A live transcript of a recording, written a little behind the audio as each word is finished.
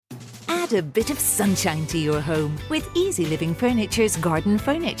Add a bit of sunshine to your home with Easy Living Furniture's garden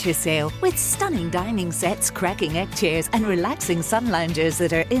furniture sale. With stunning dining sets, cracking egg chairs and relaxing sun loungers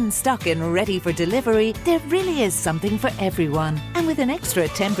that are in stock and ready for delivery, there really is something for everyone. And with an extra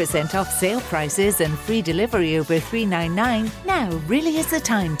 10% off sale prices and free delivery over $3.99, now really is the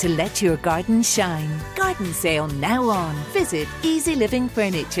time to let your garden shine. Garden sale now on. Visit Easy Living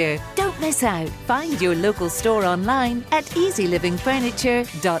Furniture. Don't miss out. Find your local store online at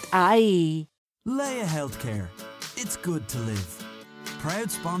easylivingfurniture.ie. Leia Healthcare. It's good to live. Proud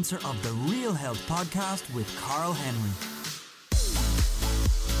sponsor of the Real Health podcast with Carl Henry.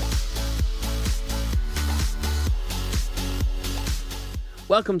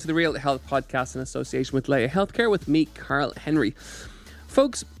 Welcome to the Real Health podcast in association with Leia Healthcare with me, Carl Henry.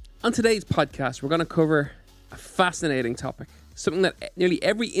 Folks, on today's podcast, we're going to cover a fascinating topic. Something that nearly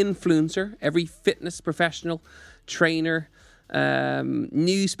every influencer, every fitness professional, trainer,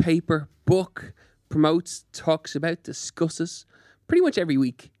 newspaper, book promotes, talks about, discusses pretty much every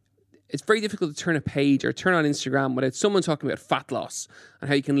week. It's very difficult to turn a page or turn on Instagram without someone talking about fat loss and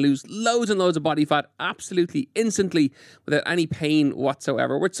how you can lose loads and loads of body fat absolutely instantly without any pain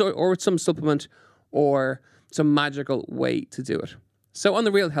whatsoever, or with some supplement or some magical way to do it. So on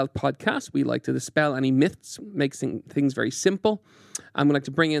the Real Health podcast, we like to dispel any myths, make things very simple, and we like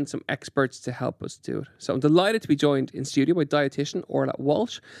to bring in some experts to help us do it. So I'm delighted to be joined in studio by dietitian Orla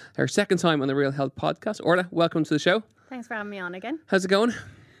Walsh, her second time on the Real Health podcast. Orla, welcome to the show. Thanks for having me on again. How's it going?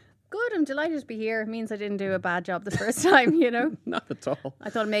 Good, I'm delighted to be here. It means I didn't do a bad job the first time, you know. Not at all. I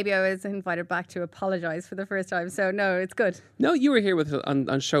thought maybe I was invited back to apologise for the first time. So no, it's good. No, you were here with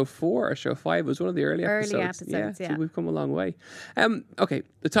on show 4 or show 5. It was one of the early episodes. Yeah. So we've come a long way. Okay,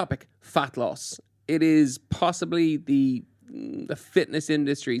 the topic, fat loss. It is possibly the fitness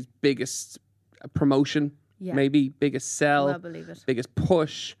industry's biggest promotion, maybe biggest sell, Well, believe it. biggest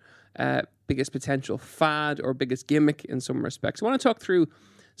push, biggest potential fad or biggest gimmick in some respects. I want to talk through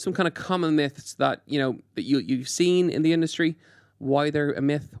some kind of common myths that you've seen in the industry, why they're a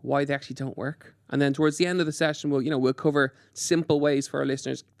myth, why they actually don't work, and then towards the end of the session, we'll cover simple ways for our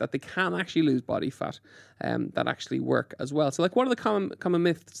listeners that they can actually lose body fat, that actually work as well. So, what are the common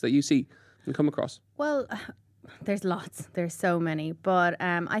myths that you see and come across? Well, there's lots. There's so many. But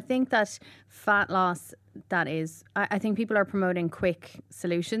I think that fat loss, I think people are promoting quick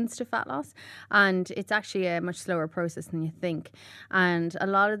solutions to fat loss, and it's actually a much slower process than you think. And a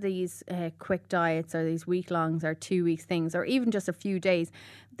lot of these quick diets or these week-longs or 2 weeks things, or even just a few days,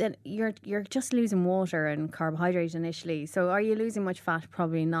 then you're just losing water and carbohydrate initially. So are you losing much fat?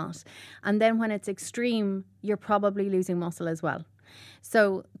 Probably not. And then when it's extreme, you're probably losing muscle as well.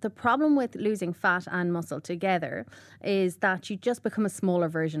 So the problem with losing fat and muscle together is that you just become a smaller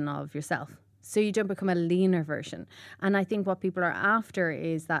version of yourself. So you don't become a leaner version. And I think what people are after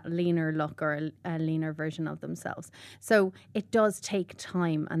is that leaner look or a leaner version of themselves. So it does take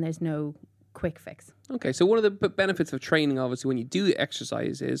time and there's no quick fix. Okay, so one of the benefits of training, obviously, when you do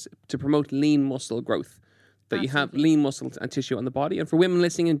exercise is to promote lean muscle growth. That Absolutely. You have lean muscle and tissue on the body. And for women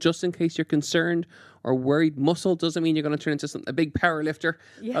listening in, just in case you're concerned or worried, muscle doesn't mean you're going to turn into a big power lifter.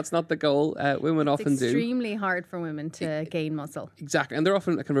 Yeah. That's not the goal. Women often do. It's extremely hard for women to gain muscle. Exactly. And they're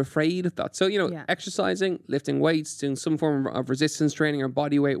often kind of afraid of that. So, exercising, lifting weights, doing some form of resistance training or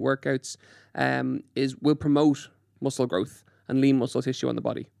body weight workouts will promote muscle growth and lean muscle tissue on the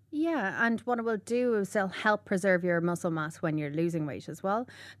body. Yeah, and what it will do is it'll help preserve your muscle mass when you're losing weight as well.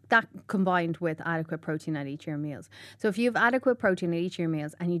 That combined with adequate protein at each of your meals. So if you have adequate protein at each of your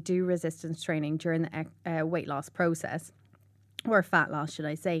meals and you do resistance training during the weight loss process, or fat loss, should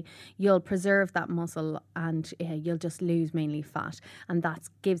I say, you'll preserve that muscle and you'll just lose mainly fat. And that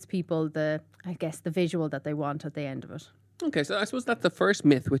gives people the visual that they want at the end of it. Okay, so I suppose that's the first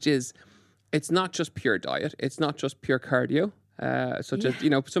myth, which is it's not just pure diet. It's not just pure cardio. As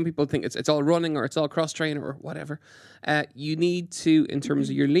some people think it's all running or it's all cross trainer or whatever. You need to, in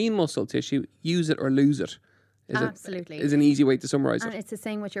terms of your lean muscle tissue, use it or lose it. Absolutely. Is an easy way to summarize it. And it's the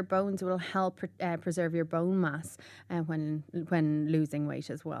same with your bones. It will help preserve your bone mass when losing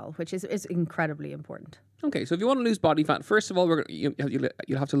weight as well, which is incredibly important. Okay, so if you want to lose body fat, first of all, you'll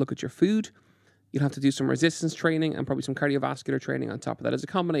have to look at your food. You'll have to do some resistance training and probably some cardiovascular training on top of that. It's a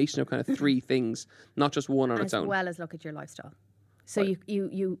combination of kind of 3 things, not just one on its own. As well as look at your lifestyle. So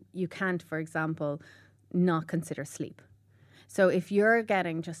you can't, for example, not consider sleep. So if you're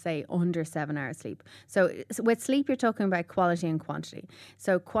getting, just say, under 7 hours sleep. So with sleep, you're talking about quality and quantity.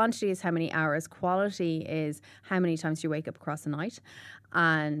 So quantity is how many hours. Quality is how many times you wake up across the night.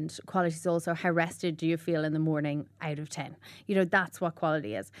 And quality is also how rested do you feel in the morning out of 10. You know, that's what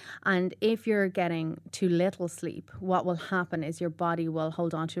quality is. And if you're getting too little sleep, what will happen is your body will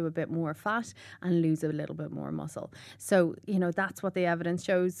hold on to a bit more fat and lose a little bit more muscle. So, you know, that's what the evidence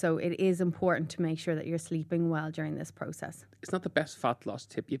shows. So it is important to make sure that you're sleeping well during this process. It's not the best fat loss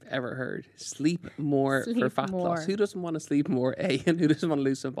tip you've ever heard. Sleep more for Sleep fat more. loss. Who doesn't want to sleep more, A, and who doesn't want to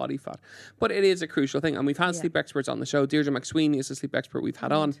lose some body fat? But it is a crucial thing. And we've had sleep experts on the show. Deirdre McSweeney is a sleep expert we've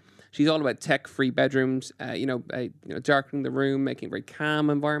had on. She's all about tech-free bedrooms, darkening the room, making a very calm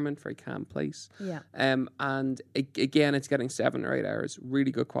environment, very calm place. Yeah. And again, it's getting 7 or 8 hours,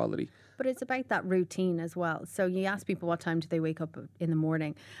 really good quality. But it's about that routine as well. So you ask people what time do they wake up in the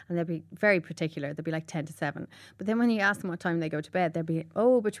morning, and they'll be very particular. They'll be like 10 to 7. But then when you ask them what time they go to bed, they'll be,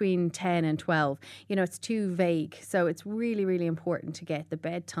 between 10 and 12. You know, it's too vague. So it's really, really important to get the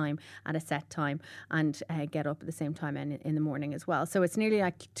bedtime at a set time and get up at the same time in the morning as well. So it's nearly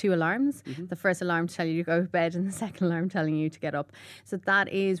like 2 alarms. Mm-hmm. The first alarm to tell you to go to bed and the second alarm telling you to get up. So that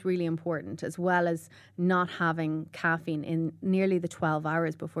is really important, as well as not having caffeine in nearly the 12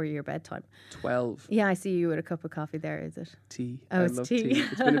 hours before your bedtime. 12. Yeah, I see you with a cup of coffee there, is it? Tea. Oh, I it's love tea.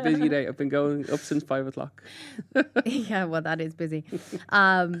 It's been a busy day. I've been going up since 5 o'clock. Yeah, well, that is busy.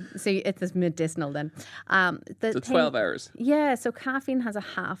 So it's medicinal then. So 12 hours. Yeah, so caffeine has a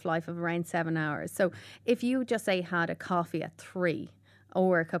half-life of around 7 hours. So if you just say had a coffee at 3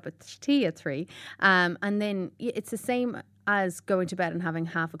 or a cup of tea at 3, and then it's the same as going to bed and having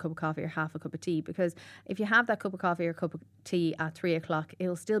half a cup of coffee or half a cup of tea, because if you have that cup of coffee or cup of tea at 3 o'clock,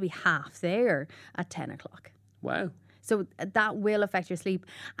 it'll still be half there at 10 o'clock. Wow. So that will affect your sleep.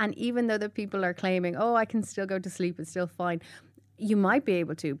 And even though the people are claiming, I can still go to sleep, it's still fine, you might be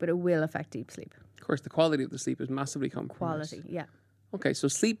able to, but it will affect deep sleep. Of course, the quality of the sleep is massively compromised. Quality, yeah. Okay, so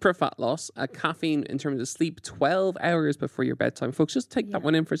sleep for fat loss, caffeine in terms of sleep, 12 hours before your bedtime. Folks, just take that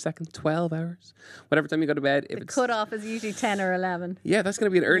one in for a second. 12 hours. Whatever time you go to bed. The cut-off is usually 10 or 11. Yeah, that's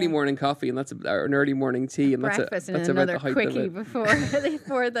going to be an early morning coffee, and that's or an early morning tea. And breakfast that's and another about the height quickie of it.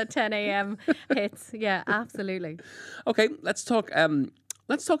 before the 10 a.m. hits. Yeah, absolutely. Okay, let's talk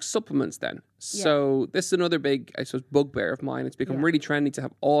supplements then. So this is another big, I suppose, bugbear of mine. It's become really trendy to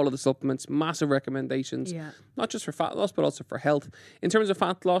have all of the supplements, massive recommendations, not just for fat loss, but also for health. In terms of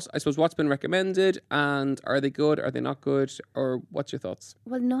fat loss, I suppose, what's been recommended, and are they good? Are they not good? Or what's your thoughts?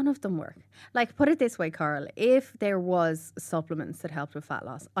 Well, none of them work. Like, put it this way, Carl, if there was supplements that helped with fat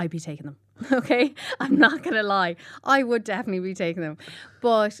loss, I'd be taking them. Okay? I'm not going to lie. I would definitely be taking them.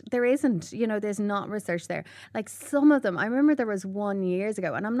 But there isn't, there's not research there. Like some of them, I remember there was one years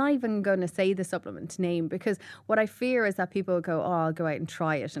ago, and I'm not even going to say the supplement name, because what I fear is that people will go, I'll go out and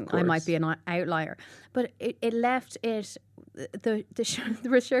try it, and I might be an outlier. But it left it, the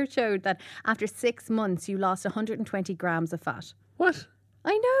research showed that after 6 months, you lost 120 grams of fat. What?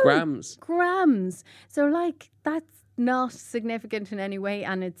 I know. Grams. So that's not significant in any way,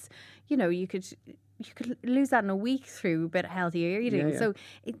 and it's, you could lose that in a week through a bit of healthier eating. Yeah. So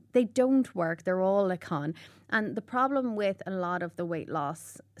they don't work. They're all a con. And the problem with a lot of the weight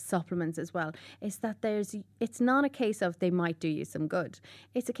loss supplements as well is that it's not a case of they might do you some good.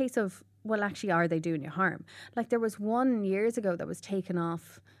 It's a case of, well, actually, are they doing you harm? Like there was one years ago that was taken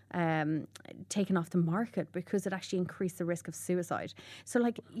off the market because it actually increased the risk of suicide. So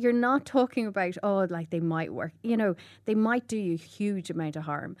you're not talking about they might work, they might do you a huge amount of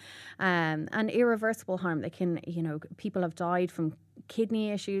harm, and irreversible harm. They can, people have died from kidney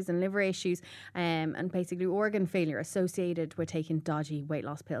issues and liver issues, and basically organ failure associated with taking dodgy weight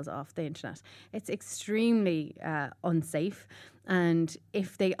loss pills off the internet. It's extremely unsafe, and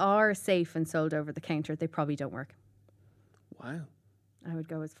if they are safe and sold over the counter, they probably don't work. Wow. I would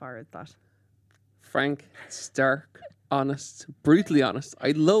go as far as that. Frank, stark, honest, brutally honest. I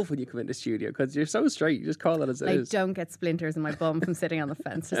love when you come into the studio because you're so straight. You just call it as it is. I don't get splinters in my bum from sitting on the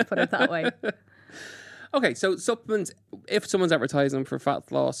fence. Just put it that way. Okay, so supplements, if someone's advertising for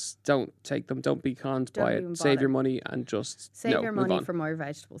fat loss, don't take them. Don't be conned by it. Save your money and just save your money for more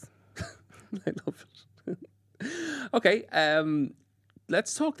vegetables. I love it. Okay,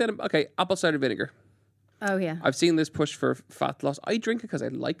 let's talk then. Okay, apple cider vinegar. Oh, yeah. I've seen this push for fat loss. I drink it because I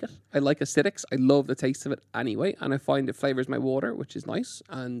like it. I like acidics. I love the taste of it anyway. And I find it flavours my water, which is nice.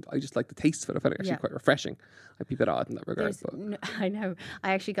 And I just like the taste of it. I find it actually quite refreshing. I'd be a bit odd in that regard. I know.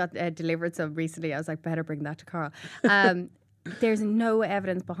 I actually got delivered some recently. I was like, better bring that to Carl. There's no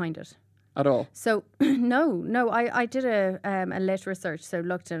evidence behind it. at all. So no, I did a lit research, so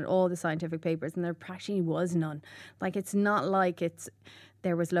looked at all the scientific papers, and there actually was none. Like, it's not like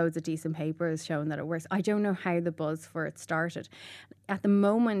there was loads of decent papers showing that it works. I don't know how the buzz for it started. At the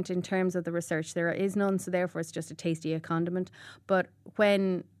moment, in terms of the research, there is none, so therefore it's just a tasty condiment. But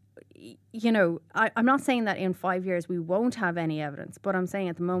when, you know, I'm not saying that in 5 years we won't have any evidence, but I'm saying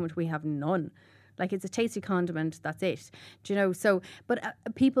at the moment we have none. Like, it's a tasty condiment, that's it. Do you know? So, but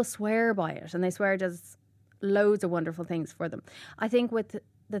people swear by it, and they swear it does loads of wonderful things for them. I think with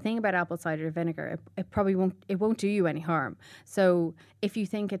the thing about apple cider vinegar, it probably won't do you any harm. So if you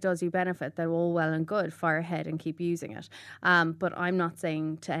think it does you benefit, then all well and good, fire ahead and keep using it. But I'm not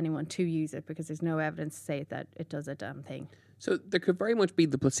saying to anyone to use it, because there's no evidence to say that it does a damn thing. So there could very much be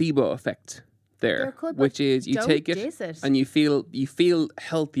the placebo effect there could, which is you don't take diss it. and you feel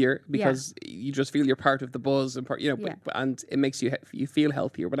healthier because you just feel you're part of the buzz and part, you know, and it makes you feel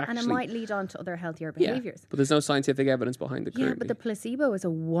healthier. But actually, and it might lead on to other healthier behaviours. But there's no scientific evidence behind it. Yeah, but the placebo is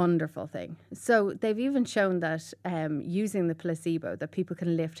a wonderful thing. So they've even shown that using the placebo, that people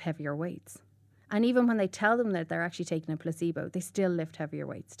can lift heavier weights. And even when they tell them that they're actually taking a placebo, they still lift heavier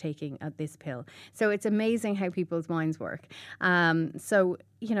weights taking this pill. So it's amazing how people's minds work. So,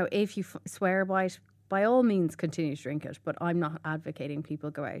 you know, if you swear by it, by all means continue to drink it. But I'm not advocating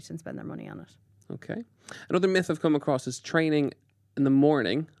people go out and spend their money on it. Okay. Another myth I've come across is training in the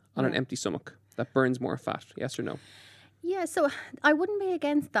morning on an empty stomach. That burns more fat. Yes or no? Yeah, so I wouldn't be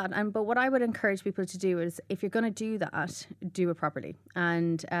against that. But what I would encourage people to do is, if you're going to do that, do it properly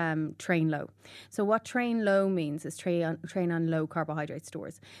and train low. So what train low means is train on low carbohydrate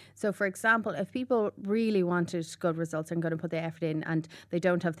stores. So for example, if people really wanted good results and going to put the effort in, and they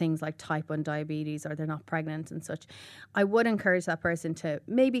don't have things like type 1 diabetes, or they're not pregnant and such, I would encourage that person to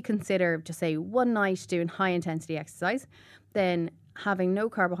maybe consider, just say, one night doing high intensity exercise, then having no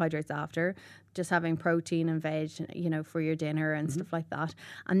carbohydrates after, just having protein and veg, you know, for your dinner and stuff like that.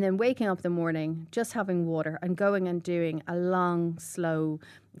 And then waking up in the morning, just having water and going and doing a long, slow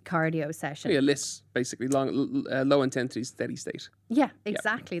cardio session. Yeah, LISS, basically, low intensity, steady state. Yeah,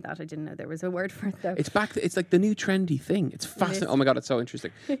 exactly that. I didn't know there was a word for it, though. It's back. It's like the new trendy thing. It's fascinating. Oh my God, it's so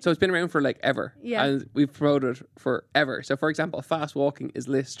interesting. So it's been around for like ever. Yeah. And we've promoted it forever. So for example, fast walking is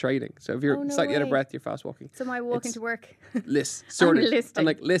LISS training. So if you're slightly out of breath, you're fast walking. So am I walking to work? LISS, sort of. And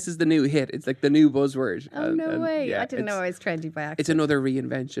like LISS is the new hit. It's like the new buzzword. Oh, no way. Yeah, I didn't know I was trendy by accident. It's another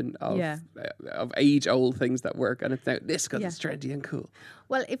reinvention of age-old things that work. And it's now this because it's trendy and cool.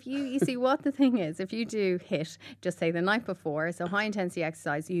 Well, if you see what the thing is, if you do HIIT, just say the night before, so high intensity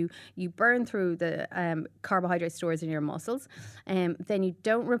exercise, you burn through the carbohydrate stores in your muscles, then you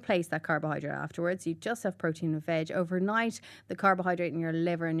don't replace that carbohydrate afterwards. You just have protein and veg. Overnight, the carbohydrate in your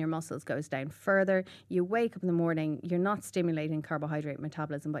liver and your muscles goes down further. You wake up in the morning, you're not stimulating carbohydrate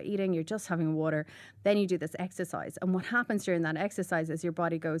metabolism by eating, you're just having water. Then you do this exercise. And what happens during that exercise is your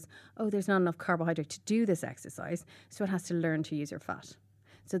body goes, oh, there's not enough carbohydrate to do this exercise, so it has to learn to use your fat.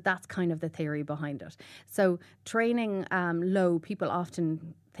 So that's kind of the theory behind it. So training low, people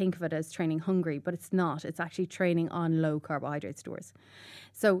often think of it as training hungry, but it's not. It's actually training on low carbohydrate stores.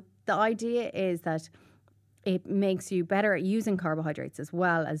 So the idea is that it makes you better at using carbohydrates as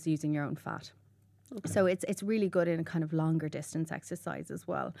well as using your own fat. Okay. So it's really good in a kind of longer distance exercise as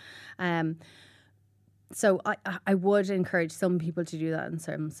well. So I would encourage some people to do that in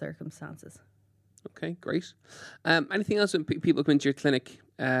some circumstances. Okay, great. Anything else when people come into your clinic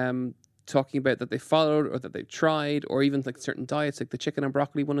talking about that they followed or that they tried, or even like certain diets, like the chicken and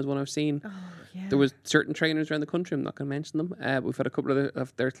broccoli one is one I've seen. Oh, yeah. There was certain trainers around the country, I'm not going to mention them. We've had a couple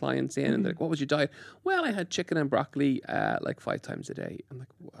of their clients in and they're like, what was your diet? Well, I had chicken and broccoli like 5 times a day. I'm like,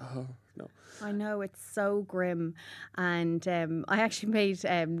 wow, no. I know, it's so grim. And I actually made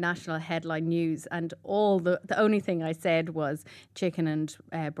national headline news, and the only thing I said was chicken and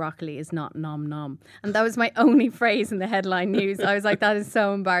broccoli is not nom nom. And that was my only phrase in the headline news. I was like, that is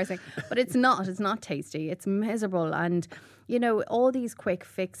so embarrassing. But it's not tasty. It's miserable. And, you know, all these quick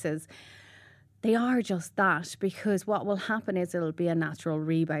fixes, they are just that, because what will happen is it'll be a natural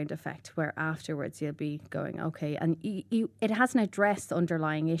rebound effect where afterwards you'll be going, okay, and it hasn't addressed the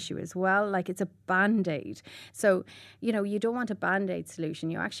underlying issue as well. Like, it's a Band-Aid. So, you know, you don't want a Band-Aid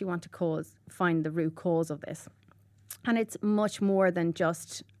solution. You actually want to find the root cause of this. And it's much more than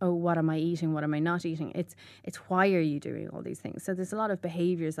just, oh, what am I eating? What am I not eating? It's why are you doing all these things? So there's a lot of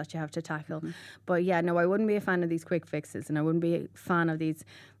behaviours that you have to tackle. Mm-hmm. But yeah, no, I wouldn't be a fan of these quick fixes, and I wouldn't be a fan of these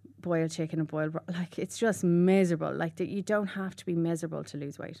boiled chicken and like, it's just miserable. Like, you don't have to be miserable to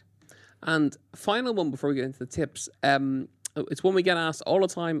lose weight. And final one before we get into the tips. It's one we get asked all the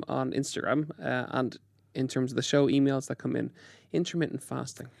time on Instagram, and in terms of the show emails that come in. Intermittent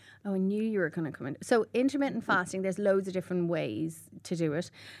fasting. Oh, I knew you were going to come in. So intermittent fasting, there's loads of different ways to do it.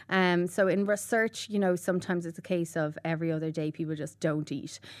 So in research, sometimes it's a case of every other day people just don't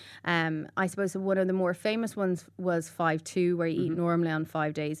eat. I suppose one of the more famous ones was 5-2, where you eat normally on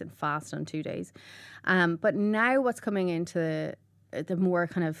 5 days and fast on 2 days. But now what's coming into the more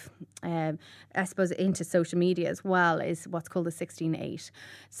kind of, I suppose, into social media as well is what's called the 16-8.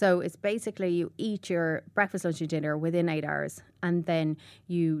 So it's basically you eat your breakfast, lunch and dinner within 8 hours, and then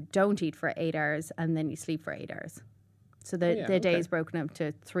you don't eat for 8 hours, and then you sleep for 8 hours. So the day is broken up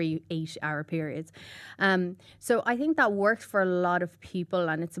to 3 8-hour periods. So I think that works for a lot of people,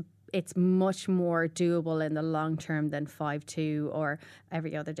 and it's much more doable in the long term than 5-2 or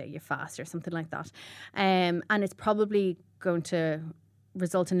every other day you fast or something like that. And it's probably going to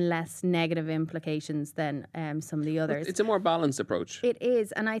result in less negative implications than some of the others. It's a more balanced approach. It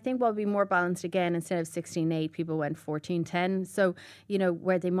is. And I think what will be more balanced again, instead of 16-8, people went 14-10. So,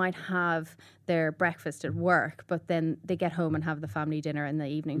 where they might have their breakfast at work, but then they get home and have the family dinner in the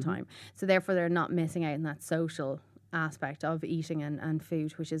evening time. So therefore they're not missing out on that social aspect of eating and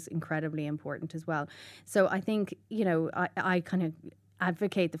food, which is incredibly important as well. So I think, I kind of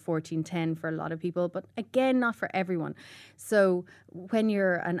advocate the 14-10 for a lot of people, but again, not for everyone. So when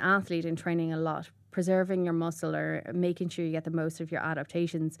you're an athlete and training a lot, preserving your muscle or making sure you get the most of your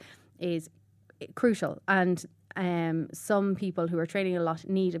adaptations is crucial. And some people who are training a lot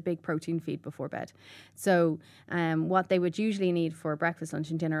need a big protein feed before bed. So what they would usually need for breakfast, lunch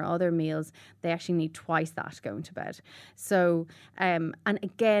and dinner or other meals, they actually need twice that going to bed. So, and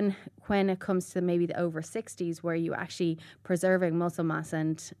again, when it comes to maybe the over 60s, where you actually preserving muscle mass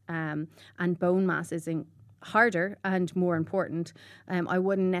and bone mass is harder and more important, I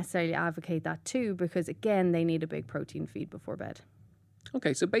wouldn't necessarily advocate that too, because again, they need a big protein feed before bed.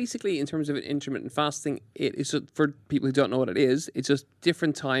 Okay, so basically in terms of intermittent fasting, it is, for people who don't know what it is, it's just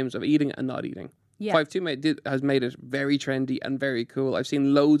different times of eating and not eating. Yeah. 5-2 has made it very trendy and very cool. I've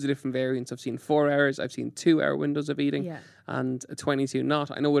seen loads of different variants. I've seen 4 hours, I've seen 2 hour windows of eating, and a 22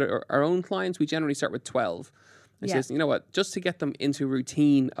 not. I know with our own clients, we generally start with 12. And says, you know what, just to get them into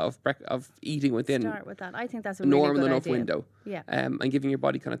routine of eating within start with that. I think that's a normal really good enough idea. window. Yeah. And giving your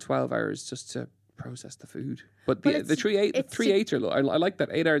body kind of 12 hours just to process the food. But the 3-8 are low. I like that.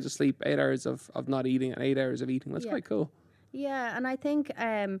 8 hours of sleep, 8 hours of not eating, and 8 hours of eating. That's quite cool. Yeah, and I think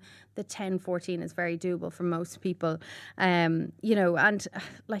the 10-14 is very doable for most people. And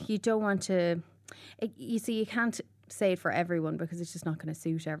like you don't want to, you see, you can't say it for everyone because it's just not going to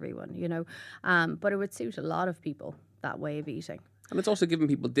suit everyone, but it would suit a lot of people, that way of eating. And it's also giving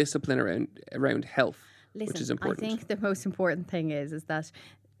people discipline around health, which is important. I think the most important thing is that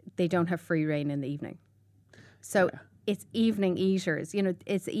they don't have free reign in the evening. So it's evening eaters,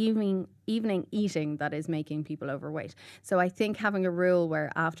 it's evening eating that is making people overweight. So I think having a rule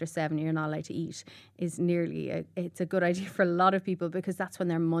where after 7 you're not allowed to eat is it's a good idea for a lot of people, because that's when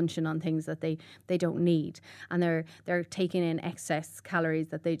they're munching on things that they don't need, and they're taking in excess calories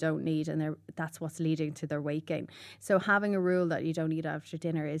that they don't need, and that's what's leading to their weight gain. So having a rule that you don't eat after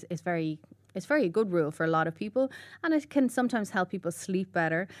dinner is very a good rule for a lot of people, and it can sometimes help people sleep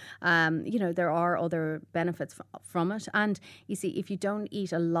better. There are other benefits from it. And you see, if you don't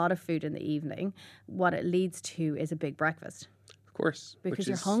eat a lot of food in the evening, what it leads to is a big breakfast. Of course. Because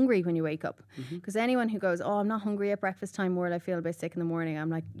you're hungry when you wake up. Because anyone who goes, I'm not hungry at breakfast time, or I feel a bit sick in the morning, I'm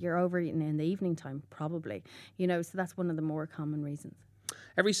like, you're overeating in the evening time, probably. So that's one of the more common reasons.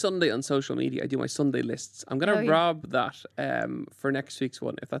 Every Sunday on social media, I do my Sunday lists. I'm going to rob that for next week's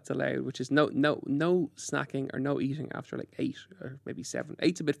one, if that's allowed, which is no snacking or no eating after like 8 or maybe 7.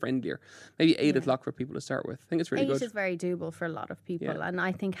 8's a bit friendlier. Maybe 8 o'clock for people to start with. I think it's really good. 8 is very doable for a lot of people. And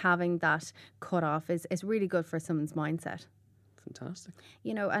I think having that cut off is really good for someone's mindset. Fantastic.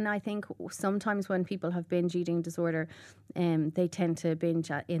 And I think sometimes when people have binge eating disorder, they tend to binge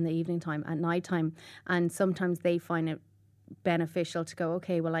in the evening time, at night time. And sometimes they find it beneficial to go,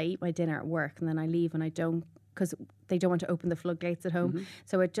 okay, well, I eat my dinner at work and then I leave, and I don't, because they don't want to open the floodgates at home.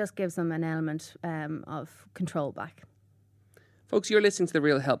 So it just gives them an element of control back. Folks, you're listening to the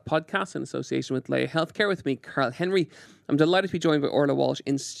Real Health Podcast in association with Laya Healthcare with me, Carl Henry. I'm delighted to be joined by Orla Walsh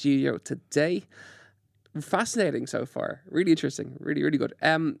in studio today. Fascinating so far. Really interesting. Really, really good.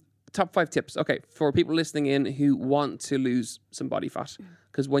 Top 5 tips. Okay, for people listening in who want to lose some body fat,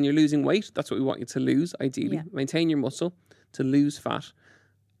 because when you're losing weight, that's what we want you to lose, ideally. Yeah. Maintain your muscle, to lose fat.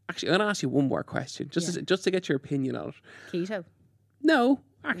 Actually, I'm going to ask you one more question, just to get your opinion on it. Keto? No,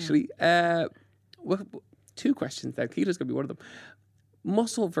 actually. 2 questions then. Keto's going to be one of them.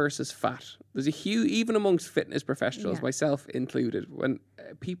 muscle versus fat. There's a huge, even amongst fitness professionals, Yeah. myself included, when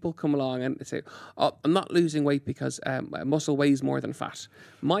people come along and they say, "Oh, I'm not losing weight because muscle weighs more than fat."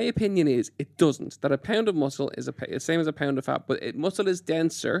 My opinion is it doesn't. That a pound of muscle is the same as a pound of fat, but muscle is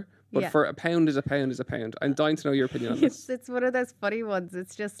denser. But Yeah. for a pound is a pound is a pound. I'm dying to know your opinion on this. It's one of those funny ones.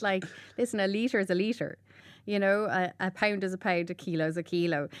 It's just like, listen, a litre is a litre. You know, a pound is a pound, a kilo is a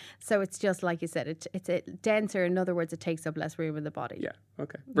kilo. So it's just like you said, it's denser. In other words, it takes up less room in the body. Yeah.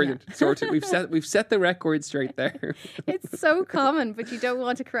 Okay. Brilliant. Sorted. We've set the record straight there. It's so common, but you don't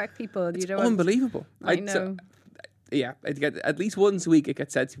want to correct people. You don't want Unbelievable. I know. Yeah, I get at least once a week it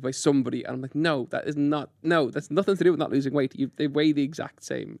gets said to me by somebody, and I'm like, no, that's nothing to do with not losing weight. They weigh the exact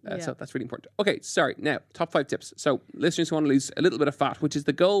same, so that's really important. Okay, sorry. Now, top 5 tips. So, listeners who want to lose a little bit of fat, which is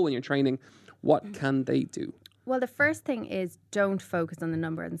the goal when you're training, what can they do? Well, the first thing is don't focus on the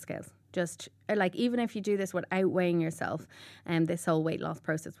number and scales. Just like, even if you do this without weighing yourself, this whole weight loss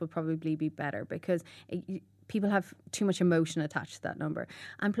process will probably be better because people have too much emotion attached to that number.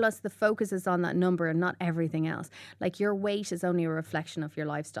 And plus, the focus is on that number and not everything else. Like, your weight is only a reflection of your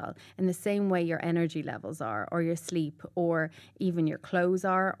lifestyle in the same way your energy levels are, or your sleep, or even your clothes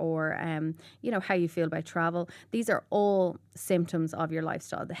are, or, how you feel about travel. These are all symptoms of your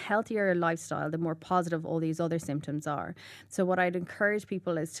lifestyle. The healthier your lifestyle, the more positive all these other symptoms are. So what I'd encourage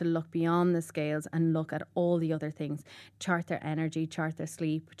people is to look beyond the scales and look at all the other things. Chart their energy, chart their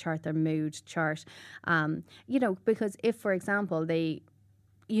sleep, chart their mood, chart, because if, for example,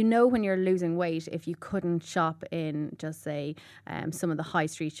 when you're losing weight, if you couldn't shop in, just say, some of the high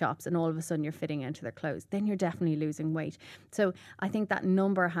street shops, and all of a sudden you're fitting into their clothes, then you're definitely losing weight. So I think that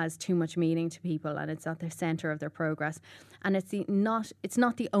number has too much meaning to people, and it's at the centre of their progress. And it's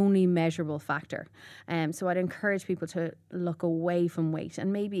not the only measurable factor. So I'd encourage people to look away from weight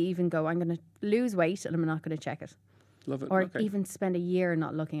and maybe even go, I'm going to lose weight and I'm not going to check it. Love it. Or Okay. even spend a year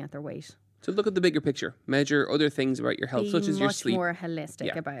not looking at their weight. So look at the bigger picture. Measure other things about your health, such as your sleep. Be much more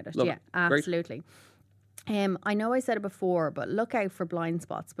holistic about it. Love Yeah, it. Great. absolutely. I know I said it before, but look out for blind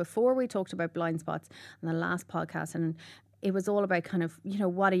spots. Before, we talked about blind spots in the last podcast, and it was all about kind of,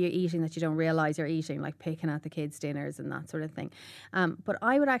 what are you eating that you don't realise you're eating, like picking at the kids' dinners and that sort of thing. But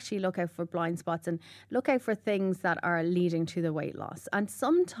I would actually look out for blind spots and look out for things that are leading to the weight loss. And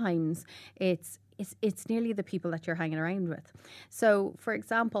sometimes it's nearly the people that you're hanging around with. So, for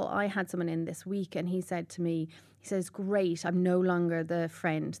example, I had someone in this week and he said to me, he says, great, I'm no longer the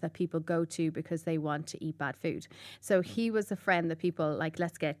friend that people go to because they want to eat bad food. So he was the friend that people like,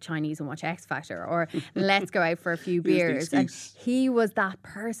 let's get Chinese and watch X Factor, or let's go out for a few beers. And he was that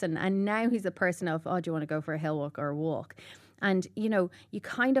person. And now he's a person of, do you want to go for a hill walk or a walk? And, you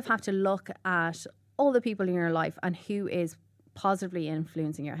kind of have to look at all the people in your life and who is positively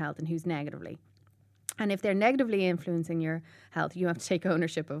influencing your health and who's negatively. And if they're negatively influencing your health, you have to take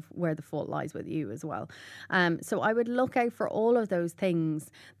ownership of where the fault lies with you as well. So I would look out for all of those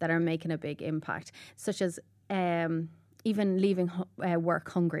things that are making a big impact, such as even leaving work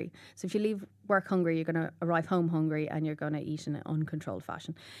hungry. So if you leave work hungry, you're going to arrive home hungry and you're going to eat in an uncontrolled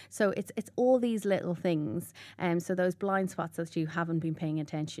fashion. So it's all these little things. So those blind spots that you haven't been paying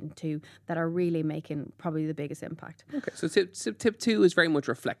attention to that are really making probably the biggest impact. Okay, so tip 2 is very much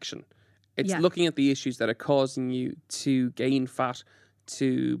reflection. It's looking at the issues that are causing you to gain fat,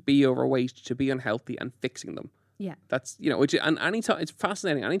 to be overweight, to be unhealthy, and fixing them. Yeah. That's, it's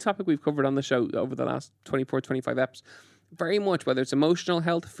fascinating. Any topic we've covered on the show over the last 24, 25 eps, very much, whether it's emotional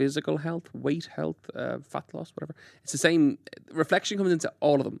health, physical health, weight health, fat loss, whatever. It's the same. Reflection comes into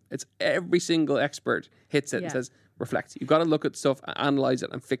all of them. It's every single expert hits it and says, reflect. You've got to look at stuff, analyze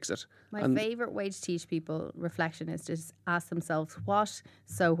it, and fix it. My favourite way to teach people reflection is to just ask themselves, what,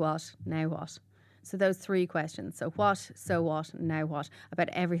 so what, now what? So those 3 questions. So what, so what, now what, about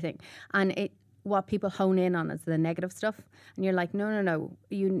everything. And what people hone in on is the negative stuff. And you're like, no.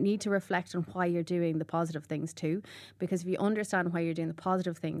 You need to reflect on why you're doing the positive things too. Because if you understand why you're doing the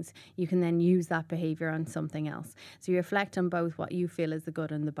positive things, you can then use that behaviour on something else. So you reflect on both what you feel is the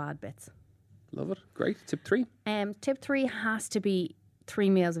good and the bad bits. Love it. Great. Tip 3. Tip 3 has to be 3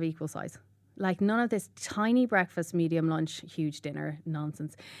 meals of equal size. Like, none of this tiny breakfast, medium lunch, huge dinner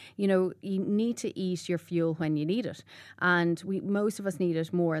nonsense. You need to eat your fuel when you need it. And most of us need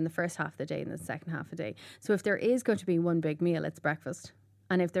it more in the first half of the day than the second half of the day. So if there is going to be one big meal, it's breakfast.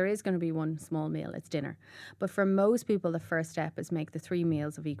 And if there is going to be one small meal, it's dinner. But for most people, the first step is make the 3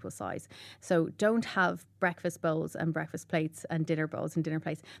 meals of equal size. So don't have breakfast bowls and breakfast plates and dinner bowls and dinner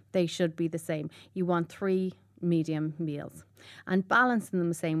plates. They should be the same. You want 3 medium meals and balance them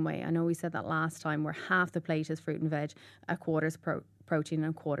the same way. I know we said that last time, where half the plate is fruit and veg, a quarter's protein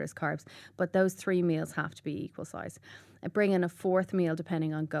and a quarter's carbs, but those 3 meals have to be equal size. bring in a fourth meal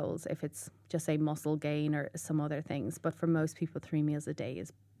depending on goals, if it's just say muscle gain or some other things. But for most people, 3 meals a day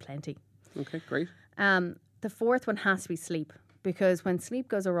is plenty. Okay, great. The fourth one has to be sleep, because when sleep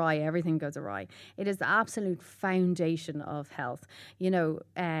goes awry, everything goes awry. It is the absolute foundation of health. You know,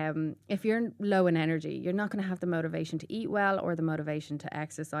 if you're low in energy, you're not going to have the motivation to eat well or the motivation to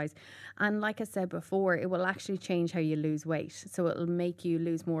exercise. And like I said before, it will actually change how you lose weight. So it'll make you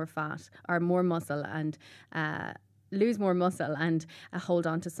lose more fat or more muscle and hold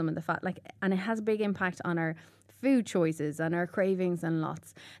on to some of the fat. And it has a big impact on our food choices and our cravings and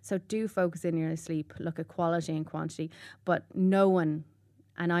lots. So do focus in your sleep, look at quality and quantity, but no one,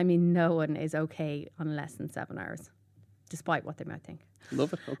 and I mean no one, is okay on less than 7 hours, despite what they might think.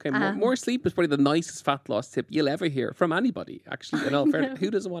 Love it. Okay, more sleep is probably the nicest fat loss tip you'll ever hear from anybody, actually. In all fairness, who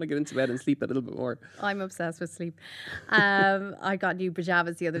doesn't want to get into bed and sleep a little bit more? I'm obsessed with sleep. I got new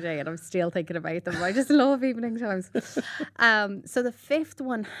pajamas the other day and I'm still thinking about them. I just love evening times. So the fifth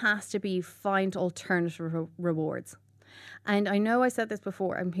one has to be find alternative rewards. And I know I said this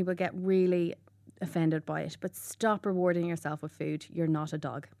before and people get really offended by it, but stop rewarding yourself with food. You're not a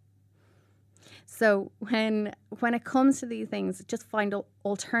dog. So when it comes to these things, just find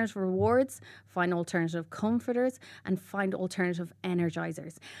alternative rewards, find alternative comforters, and find alternative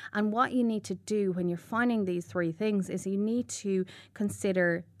energizers. And what you need to do when you're finding these three things is you need to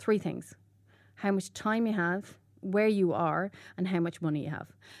consider three things: how much time you have, where you are, and how much money you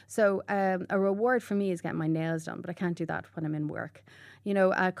have. So a reward for me is getting my nails done, but I can't do that when I'm in work. You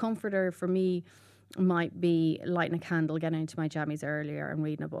know, a comforter for me might be lighting a candle, getting into my jammies earlier and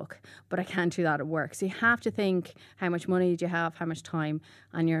reading a book, but I can't do that at work. So you have to think how much money do you have, how much time,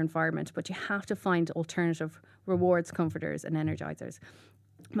 and your environment, but you have to find alternative rewards, comforters, and energizers.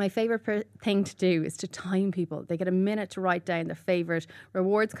 My favourite thing to do is to time people. They get a minute to write down their favourite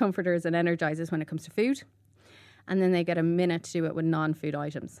rewards, comforters, and energizers when it comes to food, and then they get a minute to do it with non-food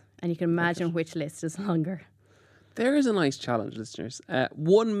items. And you can imagine which list is longer. There is a nice challenge, listeners.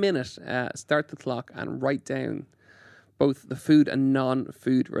 1 minute, start the clock and write down both the food and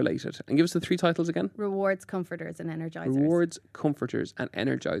non-food related. And give us the three titles again. Rewards, comforters, and energizers. Rewards, comforters, and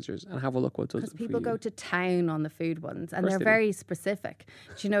energizers. And have a look what does it for you. Because people go to town on the food ones and Of course they're they do. very specific.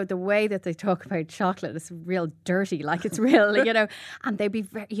 Do you know, the way that they talk about chocolate is real dirty, like it's real, you know. And they'd be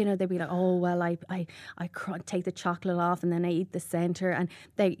very, you know, they'd be like, oh, well, I take the chocolate off and then I eat the centre. And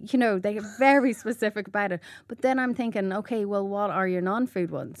they, you know, they get very specific about it. But then I'm thinking, okay, well, what are your non-food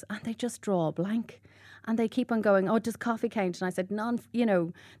ones? And they just draw a blank. And they keep on going, oh, does coffee count? And I said,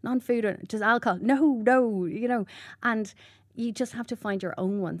 non-food, does alcohol? No, you know. And you just have to find your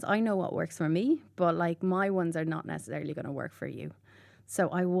own ones. I know what works for me, but like my ones are not necessarily going to work for you. So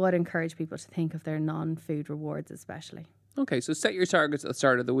I would encourage people to think of their non-food rewards especially. Okay, so set your targets at the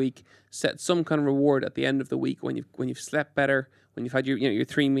start of the week. Set some kind of reward at the end of the week when you've slept better, when you've had your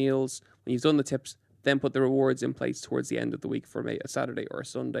 3 meals, when you've done the tips. Then put the rewards in place towards the end of the week for maybe a Saturday or a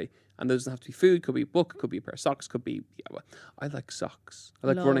Sunday. And those doesn't have to be food. Could be a book. Could be a pair of socks. Could be... I like socks. I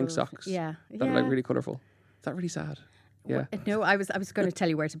like running socks. Yeah. That are like really colourful. Is that really sad? Yeah. No, I was going to tell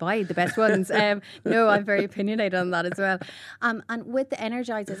you where to buy the best ones. No, I'm very opinionated on that as well. And with the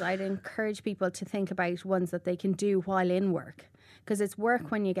energizers, I'd encourage people to think about ones that they can do while in work. Because it's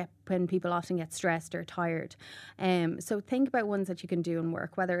work when people often get stressed or tired. So think about ones that you can do in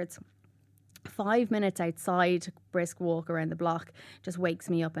work, whether it's 5 minutes outside, brisk walk around the block just wakes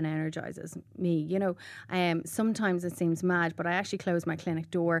me up and energizes me. You know, sometimes it seems mad, but I actually close my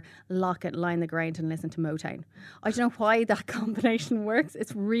clinic door, lock it, lie on the ground and listen to Motown. I don't know why that combination works.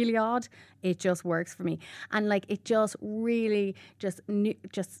 It's really odd. It just works for me. And like, it just really just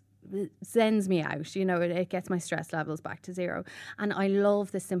zens me out, you know. It gets my stress levels back to zero. And I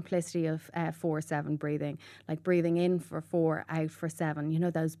love the simplicity of 4-7 breathing, like breathing in for 4, out for 7, you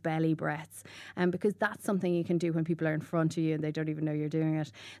know, those belly breaths. Because that's something you can do when people are in front of you and they don't even know you're doing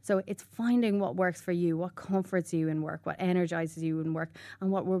it. So it's finding what works for you, what comforts you in work, what energizes you in work,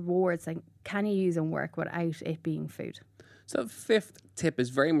 and what rewards can you use in work without it being food. So the fifth tip is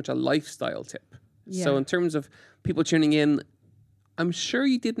very much a lifestyle tip. Yeah. So in terms of people tuning in, I'm sure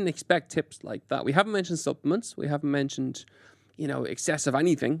you didn't expect tips like that. We haven't mentioned supplements. We haven't mentioned, excessive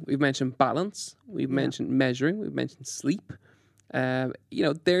anything. We've mentioned balance. We've mentioned measuring. We've mentioned sleep.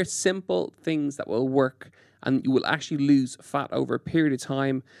 They're simple things that will work and you will actually lose fat over a period of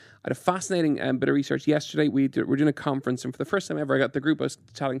time. I had a fascinating bit of research yesterday. We're doing a conference, and for the first time ever, I got the group I was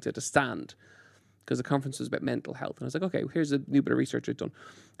chatting to stand, because the conference was about mental health. And I was like, okay, here's a new bit of research I've done.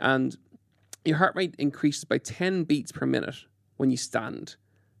 And your heart rate increases by 10 beats per minute when you stand.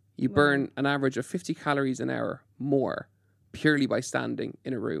 You burn an average of 50 calories an hour more purely by standing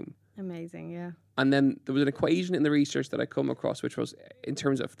in a room. Amazing, yeah. And then there was an equation in the research that I come across, which was in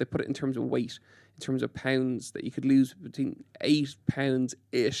terms of, they put it in terms of weight, in terms of pounds, that you could lose between 8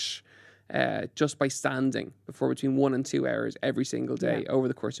 pounds-ish just by standing for between 1 and 2 hours every single day over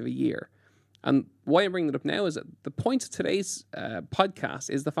the course of a year. And why I'm bringing it up now is that the point of today's podcast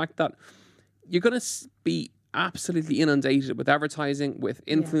is the fact that you're going to be absolutely inundated with advertising, with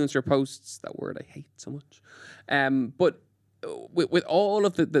influencer posts, that word I hate so much. But with all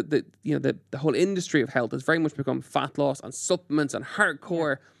of the whole industry of health has very much become fat loss and supplements and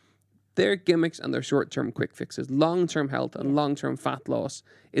hardcore. Their gimmicks and their short-term quick fixes. Long-term health and long-term fat loss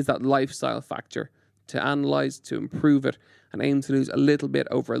is that lifestyle factor to analyze, to improve it, and aim to lose a little bit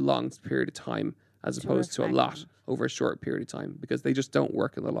over a long period of time as opposed to a lot over a short period of time, because they just don't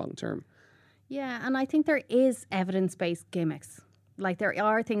work in the long term. Yeah, and I think there is evidence-based gimmicks. Like, there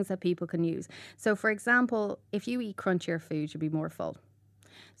are things that people can use. So, for example, if you eat crunchier food, you'll be more full.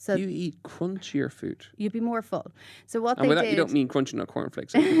 So you eat crunchier food. You'd be more full. So what and they with did... that, you don't mean crunching no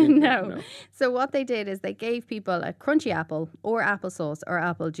cornflakes. No. So what they did is they gave people a crunchy apple or applesauce or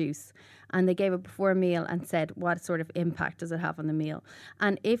apple juice, and they gave it before a meal and said, what sort of impact does it have on the meal?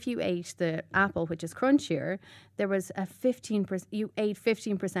 And if you ate the apple, which is crunchier, there was a 15%, you ate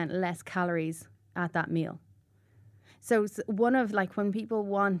 15% less calories at that meal. So one of, like, when people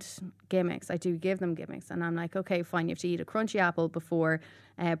want gimmicks, I do give them gimmicks, and I'm like, okay, fine, you have to eat a crunchy apple before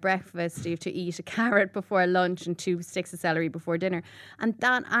breakfast, you have to eat a carrot before lunch and 2 sticks of celery before dinner. And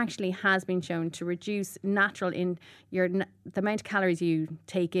that actually has been shown to reduce the amount of calories you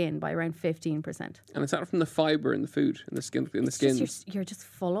take in by around 15%. And it's not from the fibre in the food, in the skin, in the skins. You're just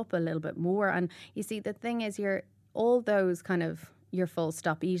full up a little bit more. And you see, the thing is, all those kind of your full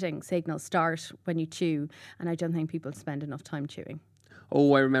stop eating signals start when you chew, and I don't think people spend enough time chewing.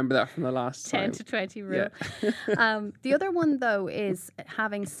 Oh, I remember that from the last 10 time. to 20 rule. Yeah. The other one, though, is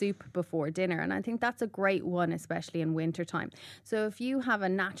having soup before dinner, and I think that's a great one, especially in winter time. So if you have a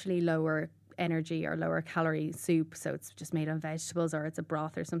naturally lower energy or lower calorie soup, so it's just made on vegetables or it's a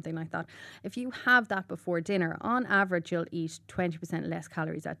broth or something like that, if you have that before dinner, on average you'll eat 20% less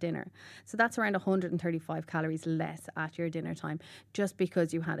calories at dinner. So that's around 135 calories less at your dinner time, just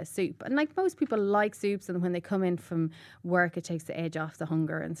because you had a soup. And like, most people like soups, and when they come in from work it takes the edge off the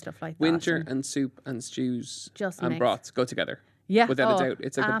hunger and stuff like that. Winter and soup and stews and broths go together. Yeah, without a doubt.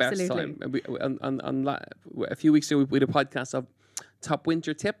 It's like absolutely. the best time. And a few weeks ago we did a podcast of top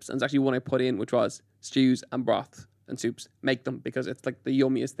winter tips, and it's actually one I put in, which was stews and broth and soups. Make them, because it's like the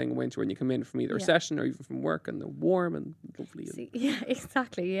yummiest thing in winter when you come in from either a session or even from work, and they're warm and lovely. Yeah,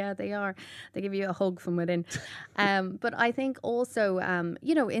 exactly. Yeah, they are. They give you a hug from within. But I think also,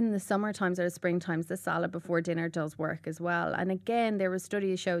 in the summer times or the spring times, the salad before dinner does work as well. And again, there were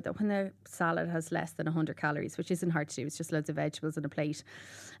studies showed that when the salad has less than 100 calories, which isn't hard to do, it's just loads of vegetables on a plate,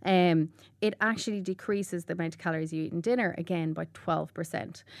 it actually decreases the amount of calories you eat in dinner, again, by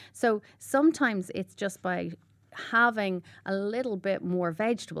 12%. So sometimes it's just by having a little bit more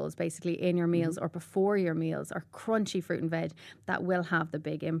vegetables basically in your meals or before your meals, or crunchy fruit and veg, that will have the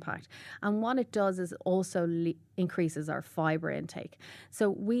big impact. And what it does is also increases our fibre intake. So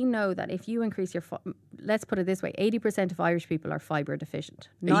we know that if you increase your, let's put it this way, 80% of Irish people are fibre deficient.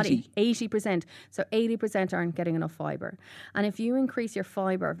 Not 80%. So 80% aren't getting enough fibre. And if you increase your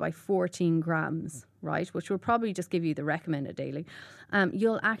fibre by 14 grams, right, which will probably just give you the recommended daily,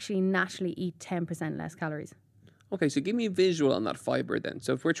 you'll actually naturally eat 10% less calories. Okay, so give me a visual on that fibre then.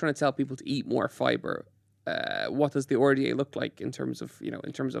 So if we're trying to tell people to eat more fibre, what does the RDA look like in terms of,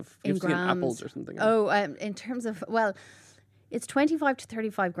 if you're apples or something? In terms of, well, it's 25 to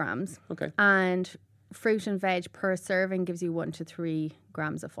 35 grams. Okay. And fruit and veg per serving gives you 1 to 3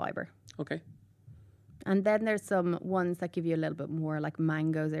 grams of fibre. Okay. And then there's some ones that give you a little bit more, like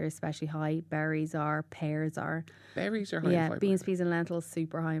mangoes are especially high, berries are, pears are. Berries are high in fibre. Yeah, beans, peas and lentils,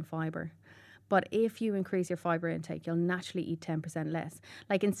 super high in fibre. But if you increase your fibre intake, you'll naturally eat 10% less.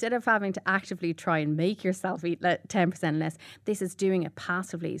 Like, instead of having to actively try and make yourself eat 10% less, this is doing it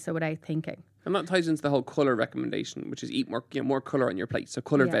passively, so without thinking. And that ties into the whole colour recommendation, which is eat more colour on your plate. So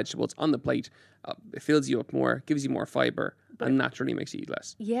coloured vegetables on the plate, it fills you up more, gives you more fibre, and naturally makes you eat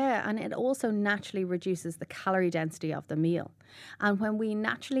less. Yeah, and it also naturally reduces the calorie density of the meal. And when we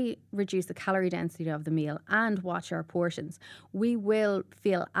naturally reduce the calorie density of the meal and watch our portions, we will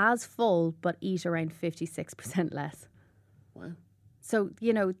feel as full but eat around 56% less. Wow. So,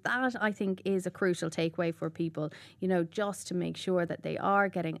 that I think is a crucial takeaway for people, just to make sure that they are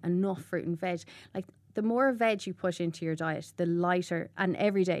getting enough fruit and veg. Like, the more veg you put into your diet, the lighter, and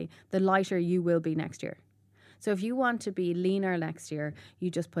every day, the lighter you will be next year. So if you want to be leaner next year,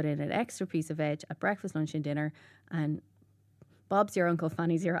 you just put in an extra piece of veg at breakfast, lunch and dinner, and Bob's your uncle,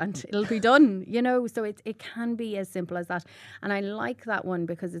 Fanny's your aunt. It'll be done, you know. So it can be as simple as that. And I like that one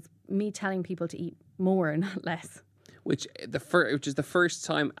because it's me telling people to eat more, not less. Which is the first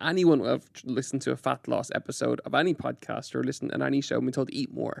time anyone will have listened to a fat loss episode of any podcast or listened to any show and been told to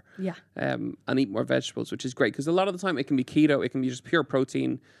eat more. Yeah. And eat more vegetables, which is great because a lot of the time it can be keto, it can be just pure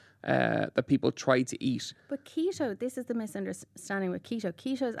protein that people try to eat. But keto, this is the misunderstanding with keto.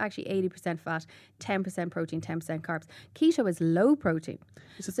 Keto is actually 80% fat, 10% protein, 10% carbs. Keto is low protein.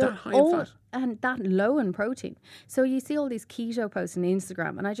 Is it that high in fat? And that low in protein. So you see all these keto posts on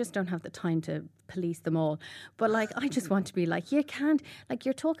Instagram, and I just don't have the time to police them all. But like, I just want to be like, you can't, like,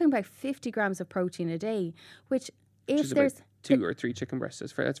 you're talking about 50 grams of protein a day, which if there's about 2 or 3 chicken breasts,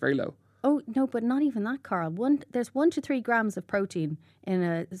 that's very low. Oh, no, but not even that, Carl. There's 1 to 3 grams of protein in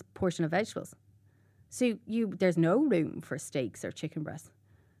a portion of vegetables. So there's no room for steaks or chicken breasts,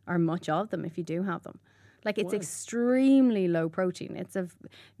 or much of them if you do have them. Like, it's extremely low protein. It's and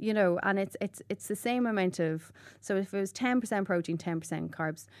it's the same amount of, so if it was 10% protein, 10%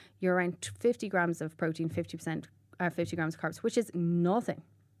 carbs, you're around 50 grams of protein, 50 grams of carbs, which is nothing.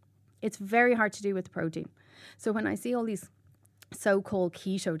 It's very hard to do with the protein. So when I see all these so-called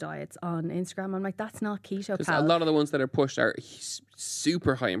keto diets on Instagram, I'm like, that's not keto, because pal. a lot of the ones that are pushed are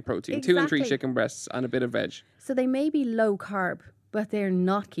super high in protein. Exactly. 2 and 3 chicken breasts and a bit of veg. So they may be low carb, but they're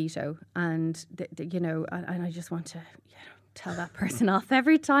not keto, and and I just want to tell that person off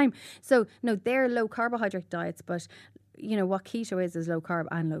every time. So no, they're low carbohydrate diets, but what keto is low carb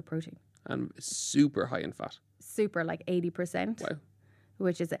and low protein and super high in fat. Super, like 80%. Wow.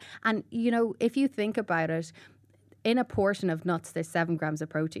 Which is, and if you think about it, in a portion of nuts, there's 7 grams of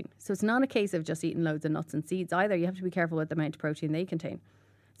protein. So it's not a case of just eating loads of nuts and seeds either. You have to be careful with the amount of protein they contain.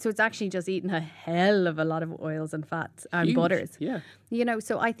 So it's actually just eating a hell of a lot of oils and fats and butters. Yeah.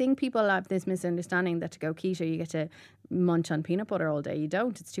 So I think people have this misunderstanding that to go keto, you get to munch on peanut butter all day. You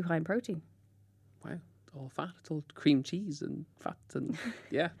don't. It's too high in protein. Wow. It's all fat. It's all cream cheese and fat and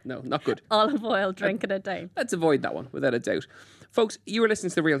no, not good. Olive oil, drinking it down. Let's avoid that one without a doubt. Folks, you are listening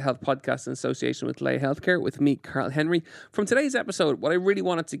to the Real Health Podcast in association with Leia Healthcare with me, Carl Henry. From today's episode, what I really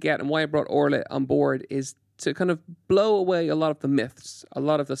wanted to get and why I brought Orla on board is to kind of blow away a lot of the myths, a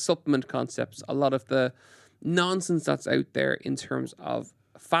lot of the supplement concepts, a lot of the nonsense that's out there in terms of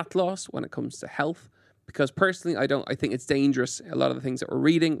fat loss when it comes to health. Because personally, I think it's dangerous. A lot of the things that we're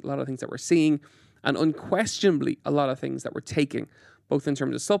reading, a lot of things that we're seeing, and unquestionably a lot of things that we're taking, both in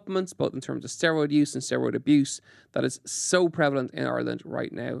terms of supplements, both in terms of steroid use and steroid abuse, that is so prevalent in Ireland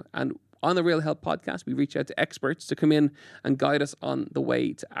right now. And on the Real Health Podcast, we reach out to experts to come in and guide us on the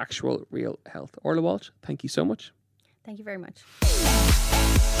way to actual real health. Orla Walsh, thank you so much. Thank you very much.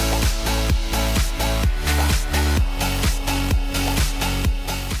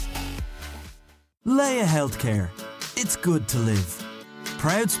 Leia Healthcare. It's good to live.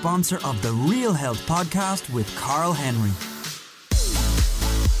 Proud sponsor of the Real Health Podcast with Carl Henry.